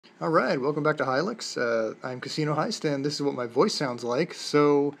Alright, welcome back to Hylics. I'm Casino Heist, and this is what my voice sounds like.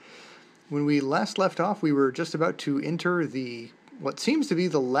 So, when we last left off, we were just about to enter what seems to be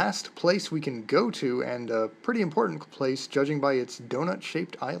the last place we can go to, and a pretty important place, judging by its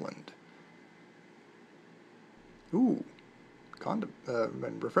donut-shaped island. Ooh,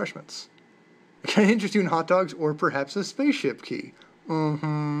 and refreshments. Can I interest you in hot dogs, or perhaps a spaceship key?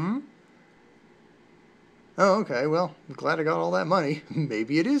 Mm-hmm. Oh, okay, well, I'm glad I got all that money.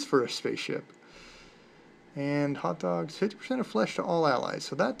 Maybe it is for a spaceship. And hot dogs, 50% of flesh to all allies.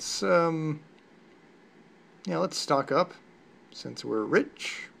 So that's, yeah, let's stock up since we're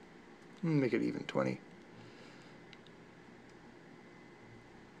rich. Make it even 20.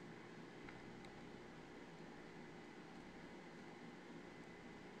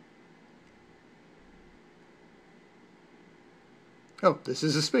 Oh, this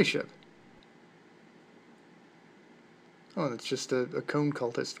is a spaceship. Oh, and it's just a cone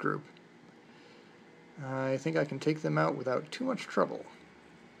cultist group. I think I can take them out without too much trouble.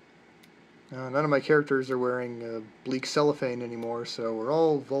 None of my characters are wearing bleak cellophane anymore, so we're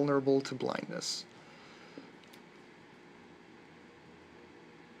all vulnerable to blindness.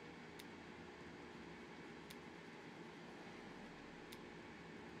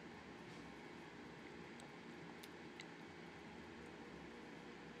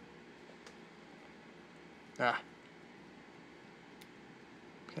 Ah.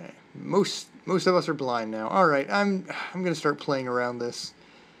 Okay. Most of us are blind now. All right, I'm gonna start playing around this.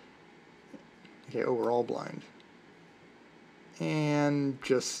 Okay, oh, we're all blind. And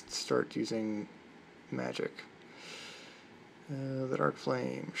just start using magic. The Dark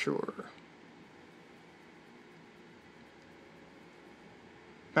Flame, sure.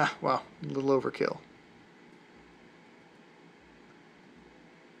 Ah, wow, a little overkill.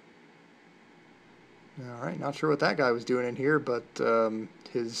 Alright, not sure what that guy was doing in here, but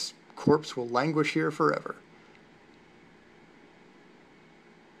his corpse will languish here forever.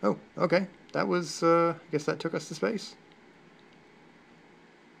 Oh, okay. That was, I guess that took us to space.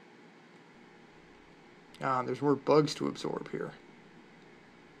 Ah, there's more bugs to absorb here.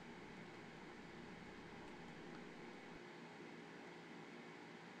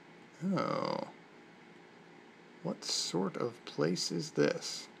 Oh. What sort of place is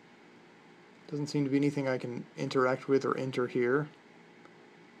this? Doesn't seem to be anything I can interact with or enter here.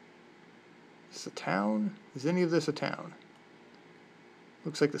 Is this a town? Is any of this a town?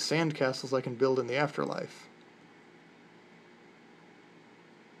 Looks like the sand castles I can build in the afterlife.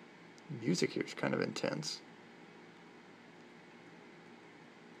 Music here is kind of intense.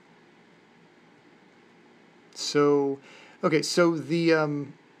 So, okay, so the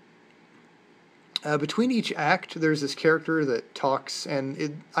between each act, there's this character that talks,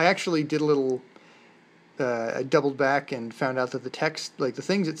 and I actually did a little. I doubled back and found out that the text, like the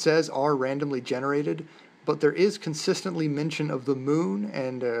things it says, are randomly generated, but there is consistently mention of the moon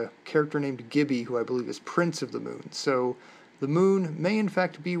and a character named Gibby, who I believe is Prince of the Moon. So the moon may in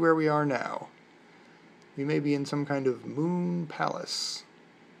fact be where we are now. We may be in some kind of moon palace.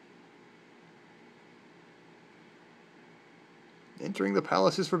 Entering the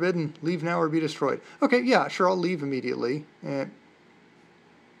palace is forbidden. Leave now or be destroyed. Okay, yeah, sure, I'll leave immediately.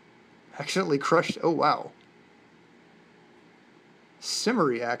 Accidentally crushed. Oh, wow.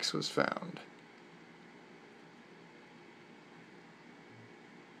 Simmery axe was found.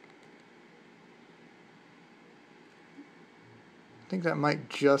 I think that might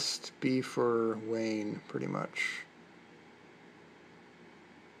just be for Wayne, pretty much.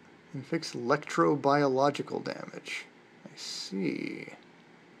 Inflicts electrobiological damage. I see.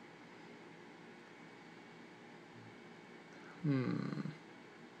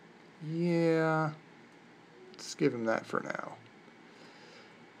 Yeah. Let's give him that for now.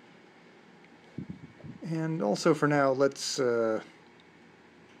 And also for now, let's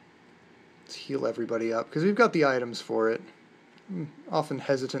heal everybody up, because we've got the items for it. I'm often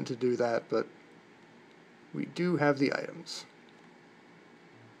hesitant to do that, but we do have the items.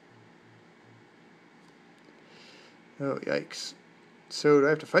 Oh, yikes. So do I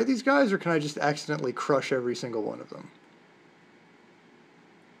have to fight these guys, or can I just accidentally crush every single one of them?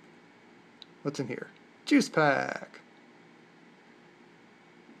 What's in here? Juice pack!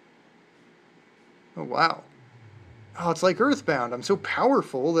 Oh, wow. Oh, it's like Earthbound. I'm so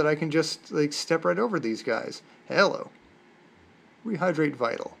powerful that I can just, like, step right over these guys. Hello. Rehydrate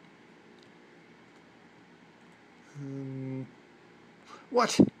vital.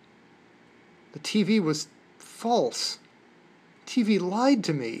 What? The TV was false. TV lied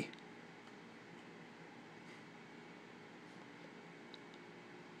to me.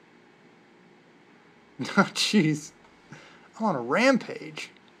 Oh, jeez. I'm on a rampage.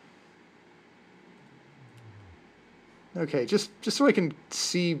 Okay, just so I can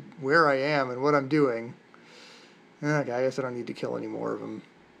see where I am and what I'm doing. Okay, I guess I don't need to kill any more of them.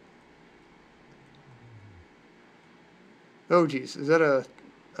 Oh, geez, is that a...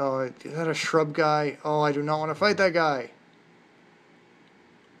 Oh, is that a shrub guy? Oh, I do not want to fight that guy.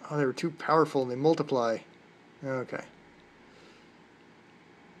 Oh, they were too powerful and they multiply. Okay.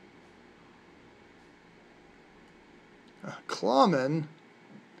 Clawman?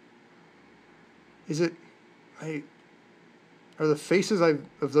 Is it... Are the faces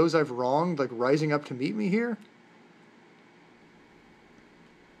of those I've wronged, like, rising up to meet me here?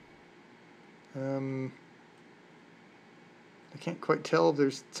 I can't quite tell if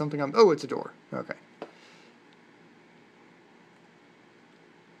there's something on... Oh, it's a door. Okay.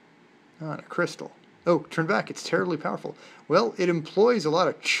 Ah, and a crystal. Oh, turn back. It's terribly powerful. Well, it employs a lot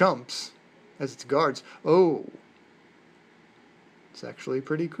of chumps as its guards. Oh. It's actually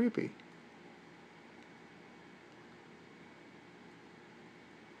pretty creepy.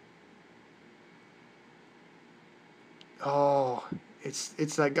 Oh,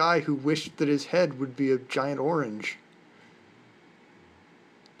 it's that guy who wished that his head would be a giant orange.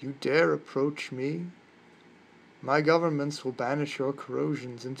 You dare approach me? My governments will banish your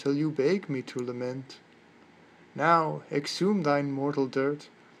corrosions until you beg me to lament. Now, exhume thine mortal dirt.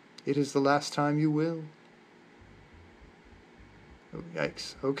 It is the last time you will. Oh,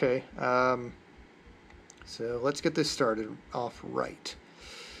 yikes. Okay. So let's get this started off right.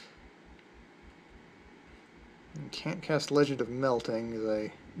 Can't cast Legend of Melting, as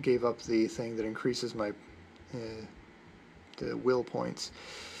I gave up the thing that increases my the will points.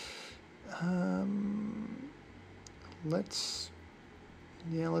 Let's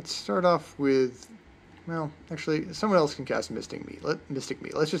start off with, well, actually, someone else can cast Mystic Meat.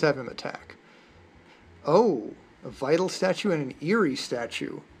 Let's just have him attack. Oh, a vital statue and an eerie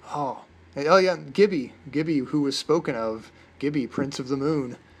statue. Oh, yeah, Gibby, who was spoken of. Gibby, Prince of the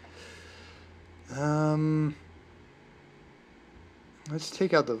Moon. Let's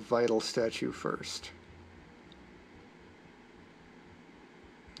take out the vital statue first.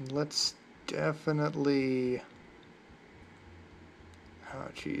 Let's definitely... Oh,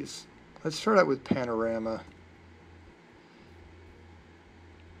 geez. Let's start out with Panorama.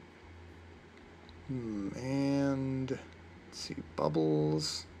 And... Let's see,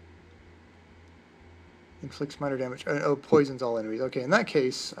 Bubbles... Inflicts minor damage. Oh, poisons all enemies. Okay, in that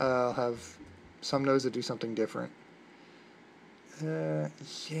case, I'll have some nodes that do something different.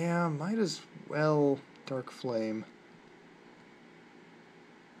 Yeah, might as well Dark Flame.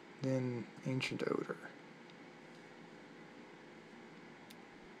 Then Ancient Odor.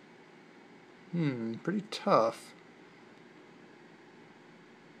 Pretty tough.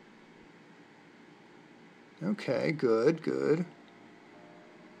 Okay, good.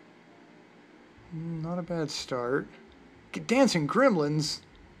 Not a bad start. Dancing Gremlins?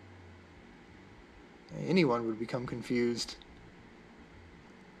 Anyone would become confused.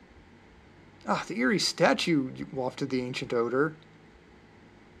 Ah, the eerie statue wafted the ancient odor.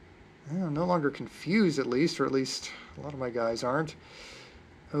 I'm no longer confused, at least, or at least a lot of my guys aren't.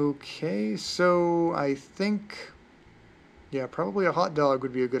 Okay, so I think, yeah, probably a hot dog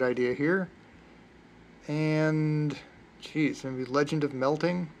would be a good idea here. And, geez, maybe Legend of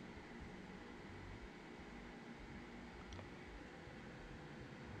Melting.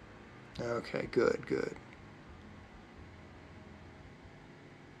 Okay, good.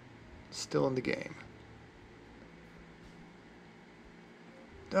 Still in the game.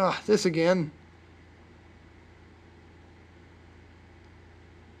 Ah, this again.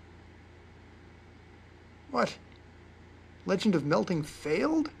 What? Legend of Melting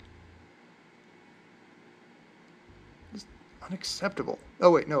failed? It's unacceptable.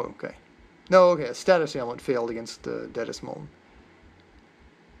 Oh, wait, no, okay. No, okay, a status ailment failed against the Deadest Molten.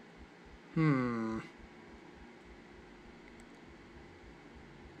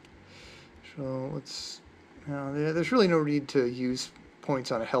 So let's... Now, there's really no need to use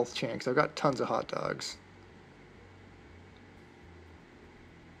points on a health chain, because I've got tons of hot dogs.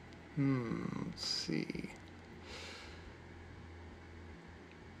 Let's see.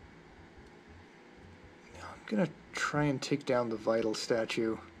 I'm gonna try and take down the vital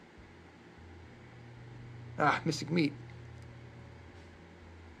statue. Ah, Mystic Meat.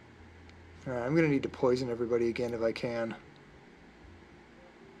 Alright, I'm gonna need to poison everybody again if I can.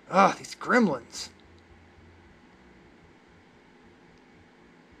 Ah, these gremlins!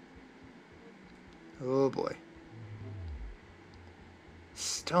 Oh boy.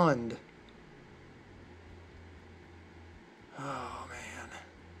 Stunned. Oh man.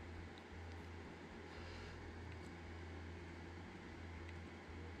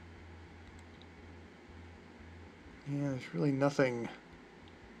 Yeah, there's really nothing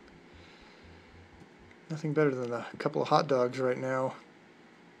better than a couple of hot dogs right now.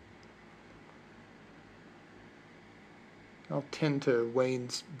 I'll tend to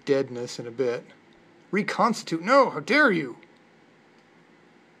Wayne's deadness in a bit. Reconstitute? No, how dare you!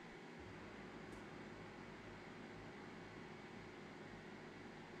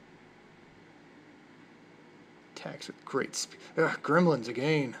 Attacks with great speed. Ugh, gremlins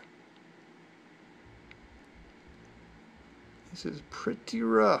again. This is pretty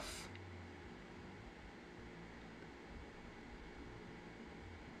rough.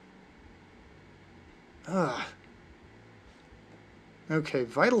 Ugh. Okay,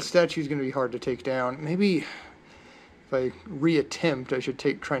 Vital Statue is going to be hard to take down. Maybe if I reattempt, I should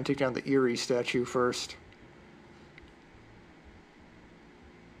try and take down the Eerie statue first.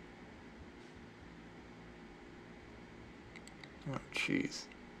 Oh, jeez.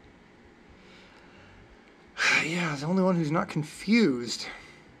 Yeah, the only one who's not confused.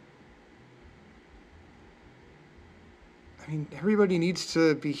 I mean, everybody needs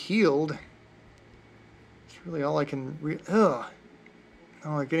to be healed. It's really all I can ugh.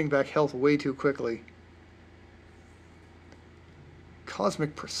 Oh, I'm getting back health way too quickly.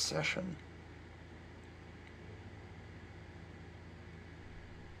 Cosmic Procession.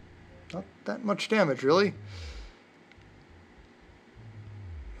 Not that much damage, really.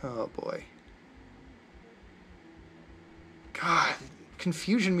 Oh, boy. God,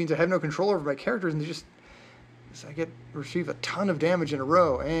 confusion means I have no control over my characters, and they just... I receive a ton of damage in a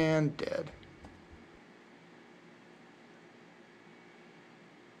row, and dead.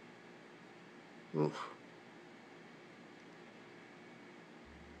 Oof.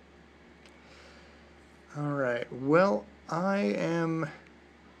 Alright, well, I am...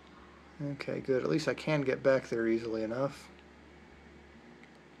 Okay, good. At least I can get back there easily enough.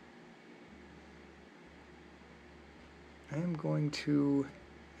 I am going to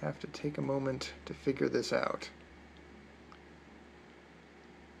have to take a moment to figure this out.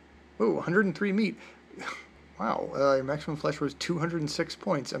 Oh, 103 meat. Wow, your maximum flesh was 206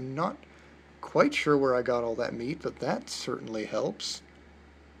 points. I'm not quite sure where I got all that meat, but that certainly helps.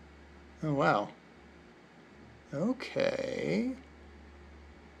 Oh, wow. Okay.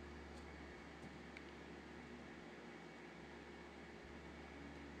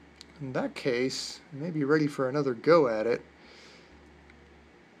 In that case, I may be ready for another go at it.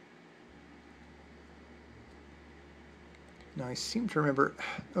 Now, I seem to remember...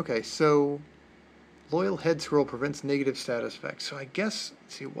 Okay, so... Loyal Head Scroll prevents negative status effects. So I guess...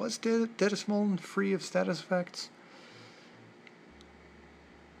 Let's see, was Dedismoln free of status effects?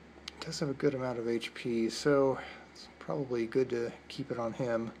 It does have a good amount of HP, so it's probably good to keep it on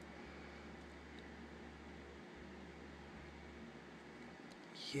him.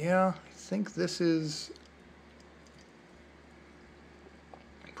 Yeah, I think this is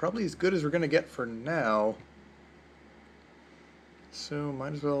probably as good as we're going to get for now. So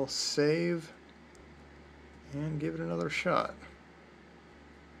might as well save and give it another shot.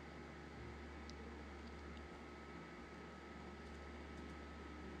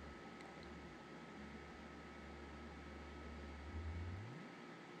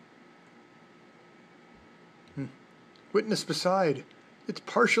 Witness beside. It's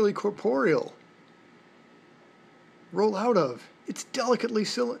partially corporeal. Roll out of. It's delicately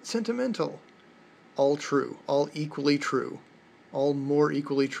sentimental. All true. All equally true. All more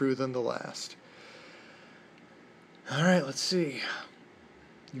equally true than the last. Alright, let's see.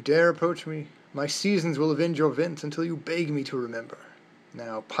 You dare approach me? My seasons will avenge your vents until you beg me to remember.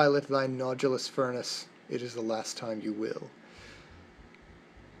 Now pilot thy nodulous furnace. It is the last time you will.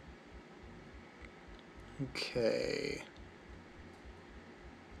 Okay.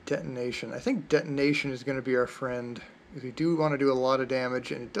 Detonation. I think detonation is going to be our friend. Because we do want to do a lot of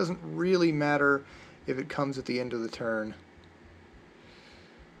damage, and it doesn't really matter if it comes at the end of the turn.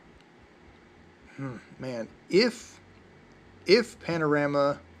 Man, if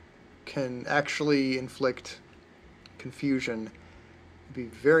Panorama can actually inflict confusion, it'd be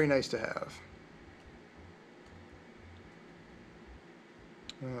very nice to have.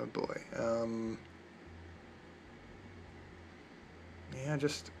 Oh boy. Yeah,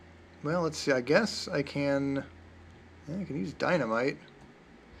 well, let's see. I guess I can use dynamite.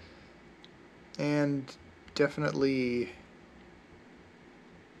 And definitely...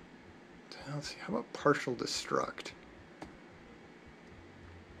 Let's see, how about partial destruct?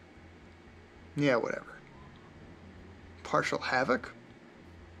 Yeah, whatever. Partial havoc?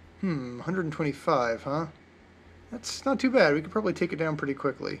 125, huh? That's not too bad. We could probably take it down pretty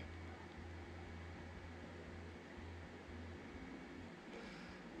quickly.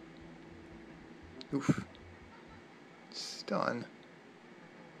 Oof. Done.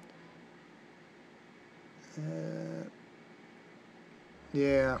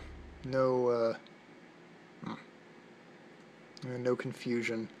 Yeah, no, no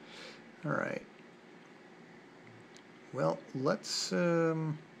confusion. All right. Well, let's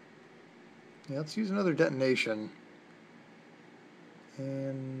let's use another detonation.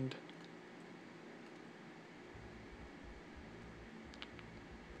 And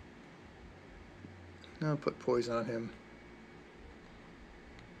I'll put poison on him.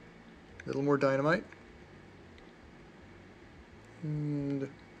 A little more dynamite. And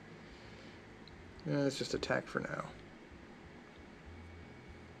let's just attack for now.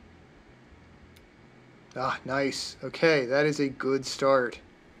 Ah, nice. Okay, that is a good start.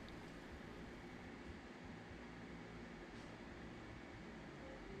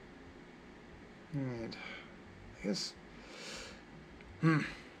 And I guess...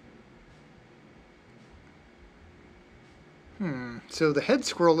 So the head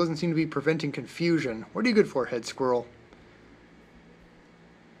squirrel doesn't seem to be preventing confusion. What are you good for, head squirrel?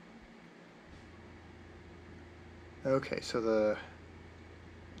 Okay, so the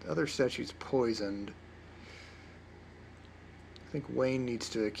other statue's poisoned. I think Wayne needs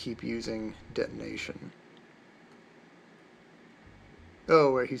to keep using detonation.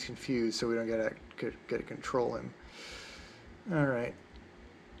 Oh, wait, he's confused, so we don't get to control him. All right.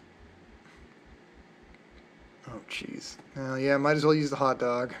 Oh, jeez. Yeah, might as well use the hot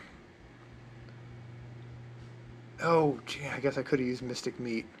dog. Oh, gee, I guess I could have used Mystic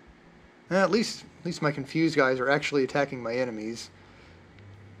Meat. At least my confused guys are actually attacking my enemies.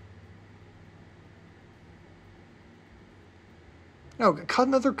 No, cut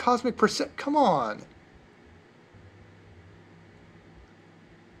another cosmic percent. Come on.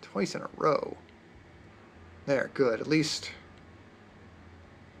 Twice in a row. There, good. At least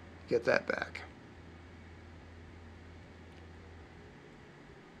get that back.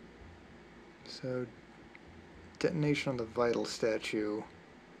 So, detonation on the vital statue.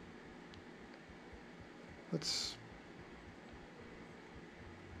 Let's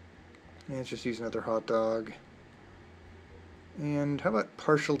just use another hot dog. And how about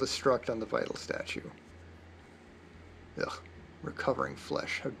partial destruct on the vital statue? Ugh, recovering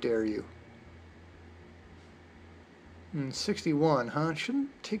flesh, how dare you. 61, huh?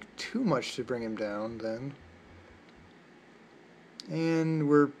 Shouldn't take too much to bring him down, then. And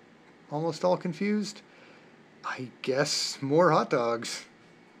we're almost all confused. I guess more hot dogs.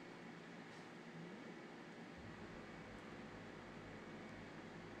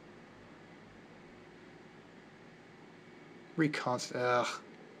 Ugh.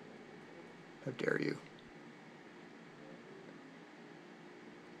 How dare you.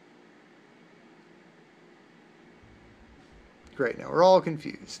 Great, now we're all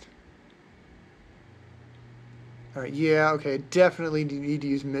confused. Alright, yeah, okay, definitely need to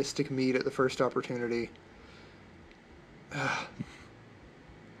use Mystic Meat at the first opportunity.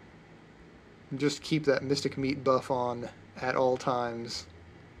 Just keep that Mystic Meat buff on at all times.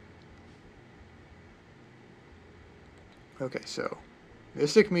 Okay, so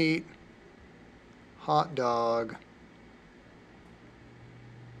Mystic Meat, hot dog.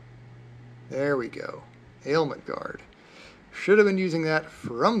 There we go. Ailment Guard. Should have been using that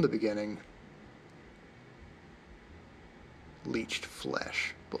from the beginning. Leached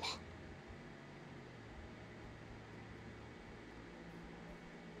flesh. Ugh.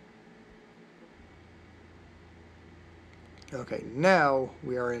 Okay, now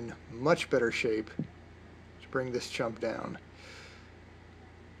we are in much better shape to bring this chump down.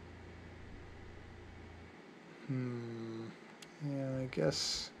 Yeah, I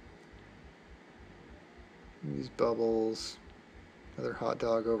guess these bubbles, another hot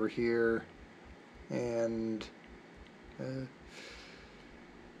dog over here, and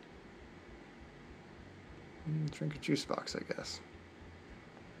drink a juice box, I guess.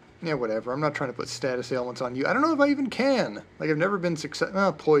 Yeah, whatever. I'm not trying to put status ailments on you. I don't know if I even can. Like, I've never been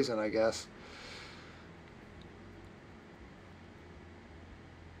successful. Poison, I guess.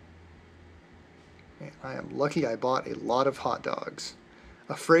 Man, I am lucky I bought a lot of hot dogs.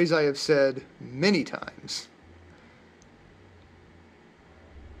 A phrase I have said many times.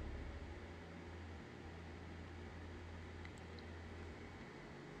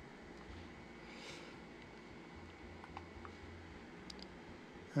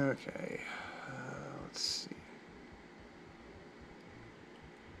 Okay, let's see.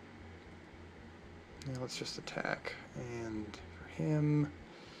 Now let's just attack. And for him...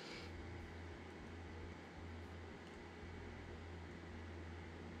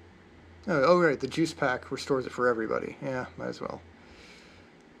 Oh, right, the juice pack restores it for everybody. Yeah, might as well.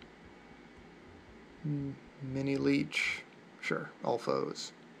 Mini leech. Sure, all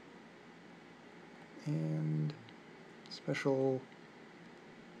foes. And special.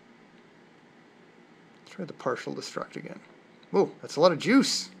 Let's try the partial destruct again. Whoa, that's a lot of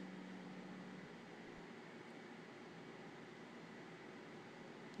juice.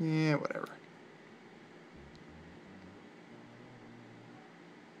 Yeah, whatever.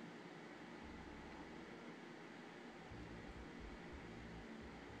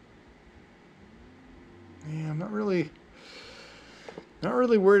 Yeah, I'm not really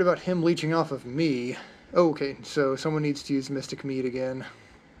worried about him leeching off of me. Oh, okay, so someone needs to use Mystic Meat again.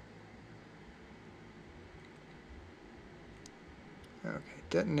 Okay,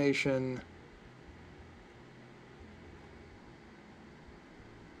 detonation.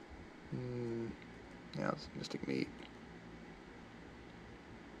 Yeah, it's Mystic Meat.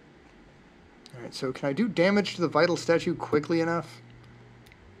 Alright, so can I do damage to the vital statue quickly enough?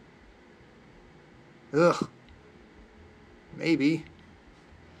 Ugh. Maybe.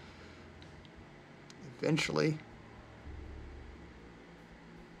 Eventually.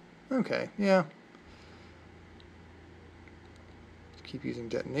 Okay, yeah. Keep using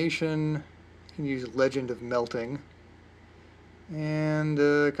detonation. You can use Legend of Melting. And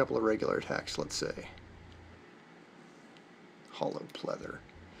a couple of regular attacks, let's say. Hollow Pleather.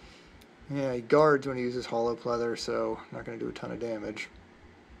 Yeah, he guards when he uses Hollow Pleather, so not going to do a ton of damage.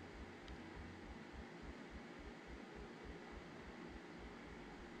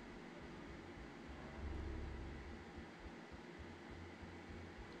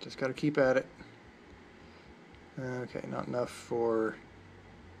 Just got to keep at it. Okay, not enough for...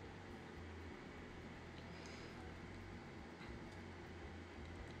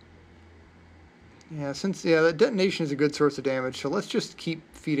 Yeah, that detonation is a good source of damage, so let's just keep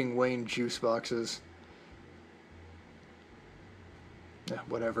feeding Wayne juice boxes. Yeah,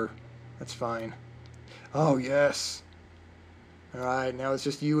 whatever. That's fine. Oh, yes! Alright, now it's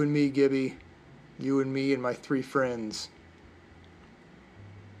just you and me, Gibby. You and me and my 3 friends.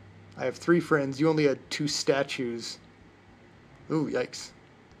 I have 3 friends. You only had 2 statues. Ooh, yikes.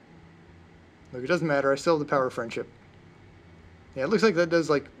 Look, it doesn't matter. I still have the power of friendship. Yeah, it looks like that does,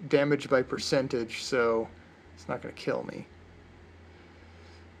 like, damage by percentage, so it's not going to kill me.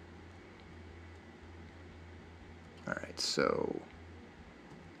 Alright, so...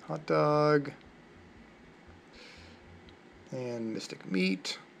 Hot dog. And Mystic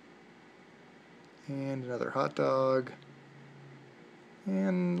Meat. And another hot dog.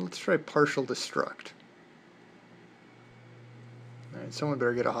 And let's try partial destruct. Alright, someone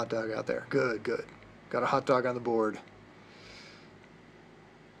better get a hot dog out there. Good, good. Got a hot dog on the board.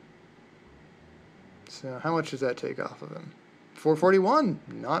 So how much does that take off of him? 441.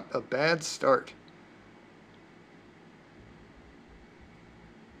 Not a bad start.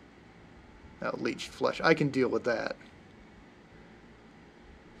 Oh, leeched flesh. I can deal with that.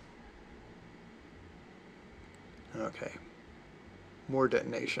 Okay. More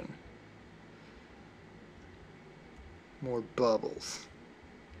detonation. More bubbles.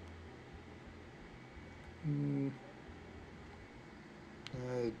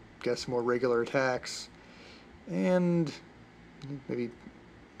 I guess more regular attacks. And maybe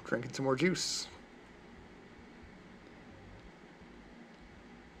drinking some more juice.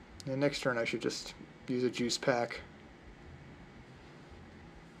 And next turn I should just use a juice pack.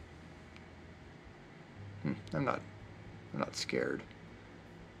 I'm not scared.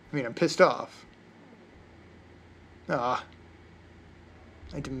 I mean, I'm pissed off. Ah.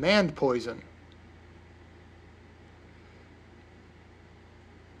 I demand poison.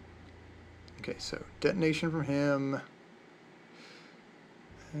 Okay, so detonation from him.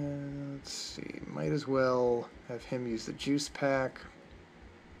 Let's see, might as well have him use the juice pack.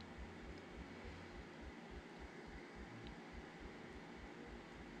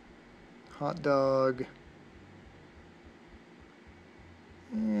 Hot dog.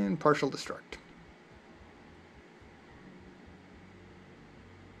 And partial destruct.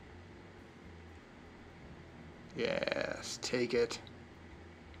 Yes, take it.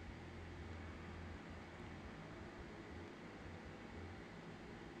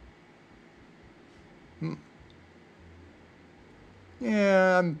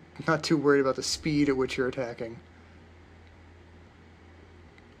 Yeah, I'm not too worried about the speed at which you're attacking.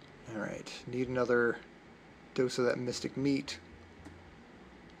 Alright, need another dose of that Mystic Meat.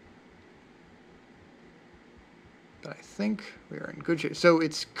 But I think we are in good shape. So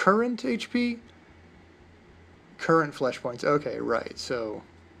it's current HP? Current flesh points. Okay, right, so...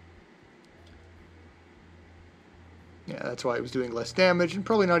 yeah, that's why it was doing less damage, and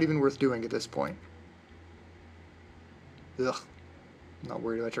probably not even worth doing at this point. Ugh. I'm not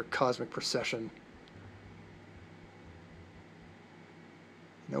worried about your cosmic procession.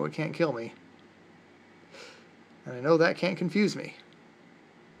 know it can't kill me. And I know that can't confuse me.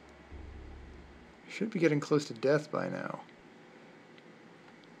 I should be getting close to death by now.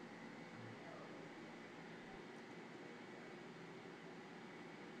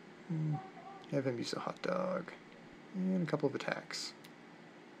 Have him use a hot dog. And a couple of attacks.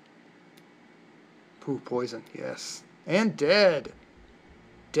 Ooh, poison, yes. And dead!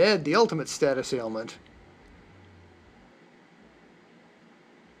 Dead, the ultimate status ailment.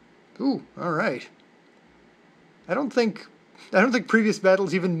 Ooh, alright. I don't think previous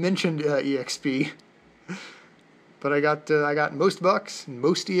battles even mentioned EXP. But I got most bucks,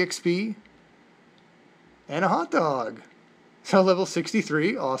 most EXP, and a hot dog. So level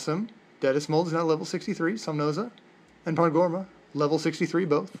 63, awesome. Deadest Mold is now level 63, Somnoza and Pongorma, level 63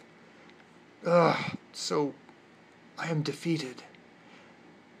 both. Ugh, so I am defeated.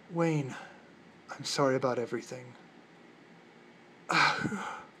 Wayne, I'm sorry about everything.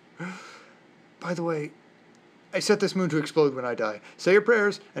 By the way, I set this moon to explode when I die. Say your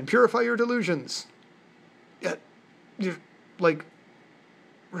prayers and purify your delusions. Yeah, you're like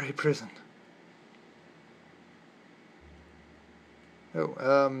Ray Prison.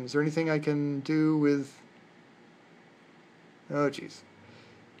 Oh, is there anything I can do with... Oh, jeez.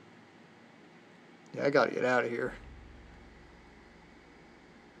 Yeah, I gotta get out of here.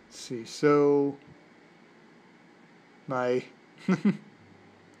 Let's see, so... My...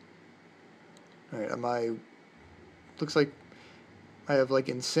 Alright, looks like I have, like,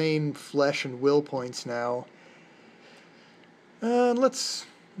 insane flesh and will points now. Let's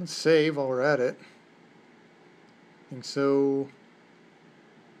save while we're at it. I think so...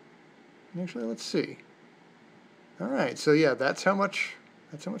 Actually, let's see. Alright, so yeah, that's how much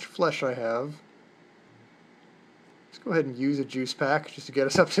flesh I have. Let's go ahead and use a juice pack just to get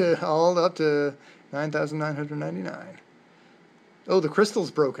us up to 9,999. Oh, the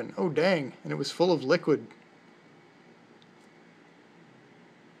crystal's broken. Oh, dang. And it was full of liquid.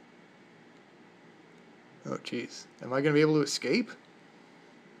 Oh, jeez. Am I going to be able to escape?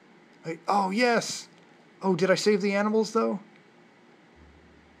 Oh, yes! Oh, did I save the animals, though?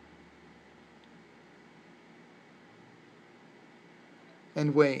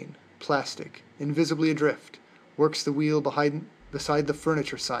 And Wayne, plastic, invisibly adrift, works the wheel beside the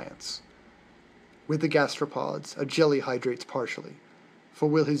furniture science. With the gastropods, a jelly hydrates partially, for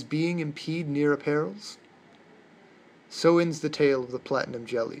will his being impede near apparels? So ends the tale of the platinum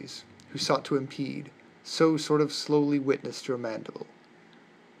jellies, who sought to impede, so sort of slowly witnessed your mandible.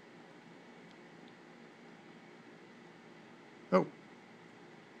 Oh.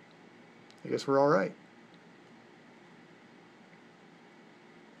 I guess we're alright.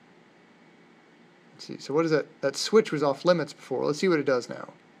 See, so what is that? That switch was off limits before. Let's see what it does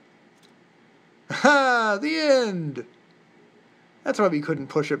now. Ha! The end! That's why we couldn't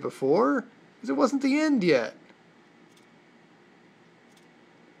push it before, because it wasn't the end yet.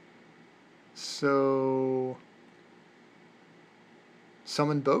 So...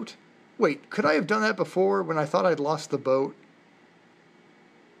 Summon boat? Wait, could I have done that before when I thought I'd lost the boat?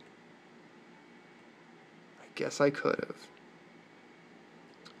 I guess I could have.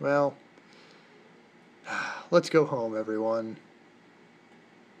 Well... Let's go home, everyone.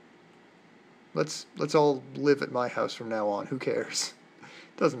 Let's all live at my house from now on. Who cares?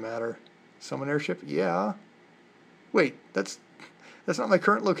 Doesn't matter. Summon airship? Yeah. Wait, that's not my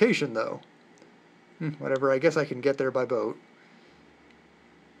current location, though. Whatever, I guess I can get there by boat.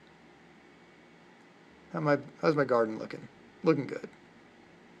 How's my garden looking? Looking good.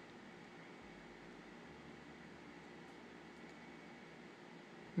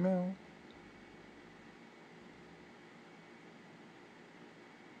 No.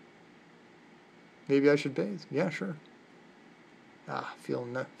 Maybe I should bathe. Yeah, sure.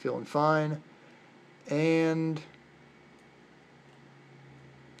 Feeling fine. And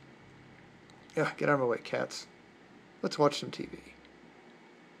yeah, get out of my way, cats. Let's watch some TV.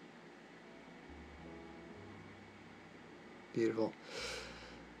 Beautiful.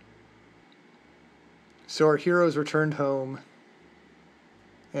 So our heroes returned home.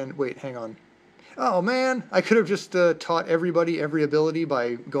 And wait, hang on. Oh man, I could have just taught everybody every ability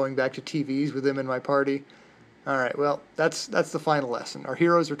by going back to TVs with them in my party. Alright, well, that's the final lesson. Our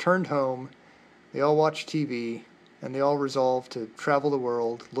heroes returned home, they all watched TV, and they all resolved to travel the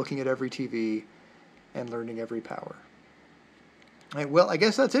world, looking at every TV, and learning every power. Alright, well, I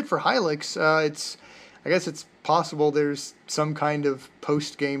guess that's it for Hylics. I guess it's possible there's some kind of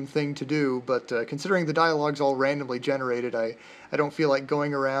post-game thing to do, but considering the dialogue's all randomly generated, I don't feel like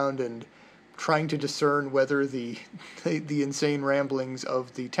going around and trying to discern whether the insane ramblings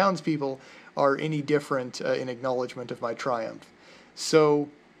of the townspeople are any different in acknowledgement of my triumph. So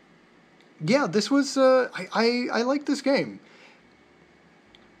yeah, this was I like this game.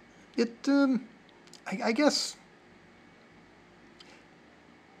 It I guess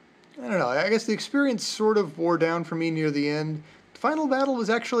I don't know. I guess the experience sort of wore down for me near the end. The final battle was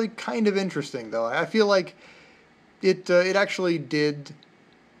actually kind of interesting, though. I feel like it actually did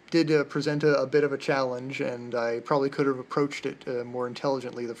present a bit of a challenge, and I probably could have approached it more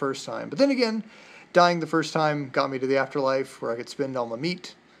intelligently the first time. But then again, dying the first time got me to the afterlife where I could spend all my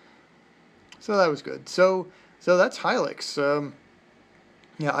meat, so that was good. So that's Hylics.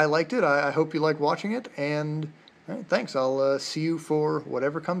 Yeah, I liked it. I hope you like watching it, and all right, thanks. I'll see you for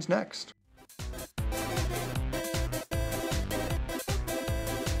whatever comes next.